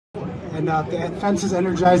and the fence is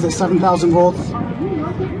energized at 7,000 volts.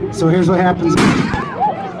 So here's what happens.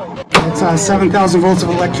 It's 7,000 volts of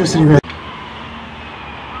electricity right.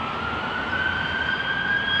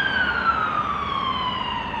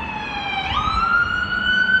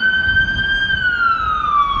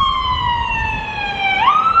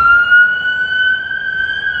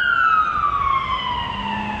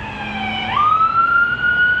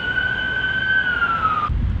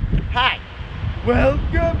 Hi,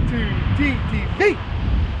 welcome to TTV.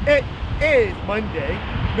 It is Monday,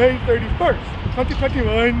 May 31st,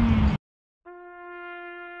 2021.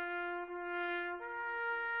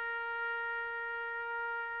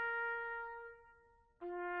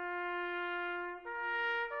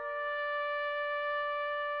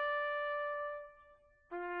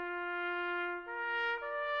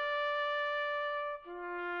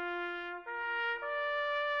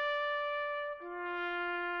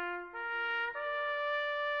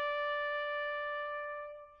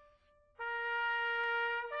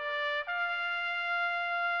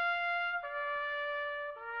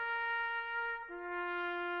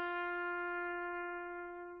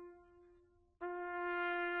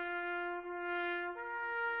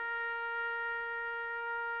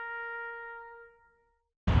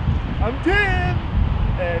 I'm Tim,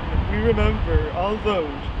 and we remember all those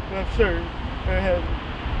who have served and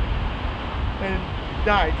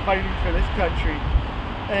died fighting for this country,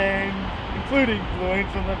 and including Blue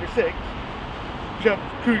Angel number 6, Jeff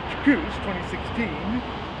Cooch 2016,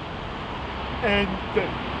 and the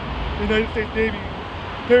United States Navy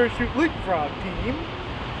Parachute Leapfrog Team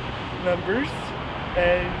members,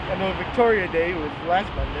 and I know Victoria Day was last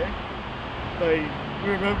Monday, but we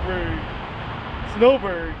remember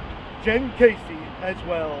Snowbird Jen Casey as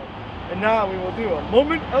well. And now we will do a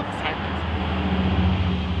moment of silence.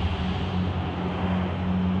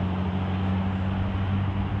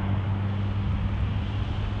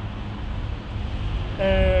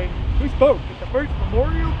 And who spoke at the first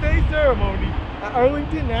Memorial Day ceremony at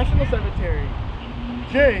Arlington National Cemetery?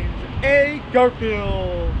 James A.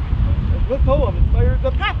 Garfield. And the poem inspired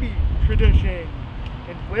the Pappy tradition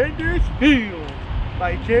in Flanders Fields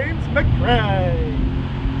by James McCrae.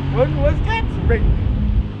 One was tax rate,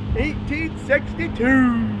 1862.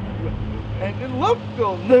 And in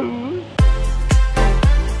local news,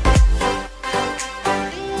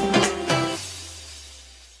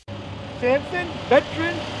 Sanson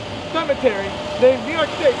Veteran Cemetery, named New York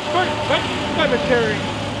State's first veteran cemetery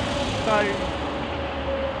by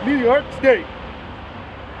New York State.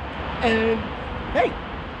 And hey,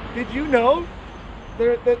 did you know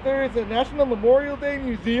that there is a National Memorial Day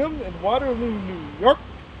Museum in Waterloo, New York?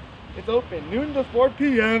 It's open noon to 4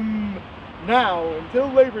 p.m. now until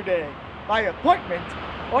Labor Day, by appointment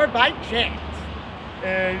or by chance.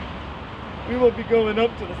 And we will be going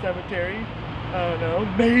up to the cemetery, I don't know,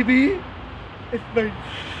 maybe, if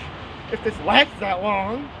this lasts that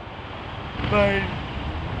long. But,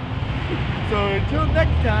 so until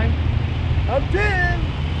next time, I'm Tim.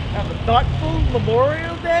 Have a thoughtful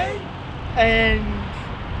Memorial Day, and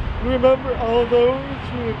remember all those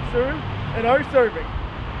who have served and are serving.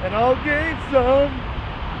 And all gave some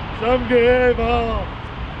gave all.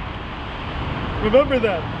 Remember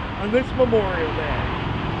them on this Memorial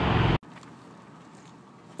Day.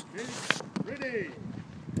 Ready?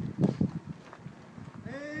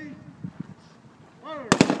 Aim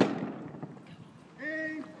forward.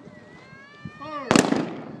 Aim forward.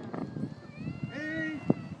 Aim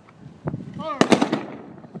forward.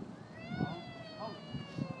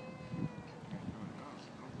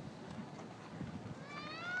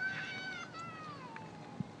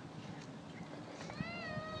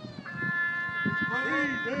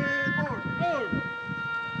 Go!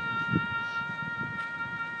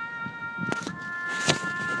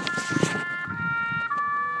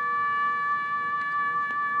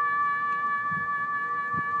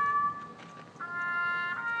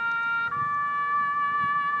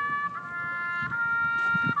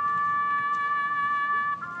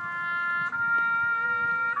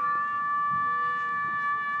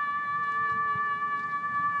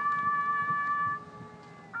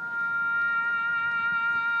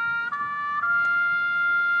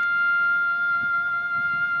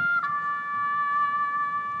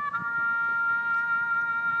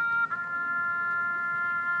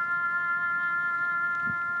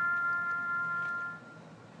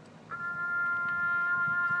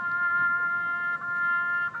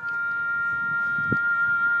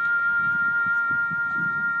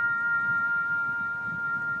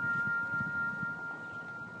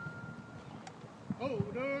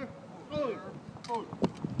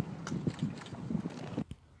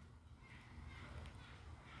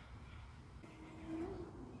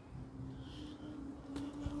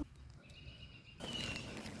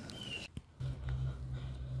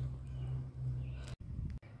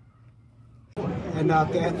 And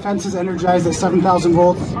the fence is energized at 7,000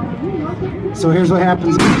 volts. So here's what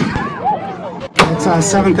happens. It's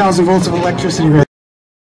 7,000 volts of electricity right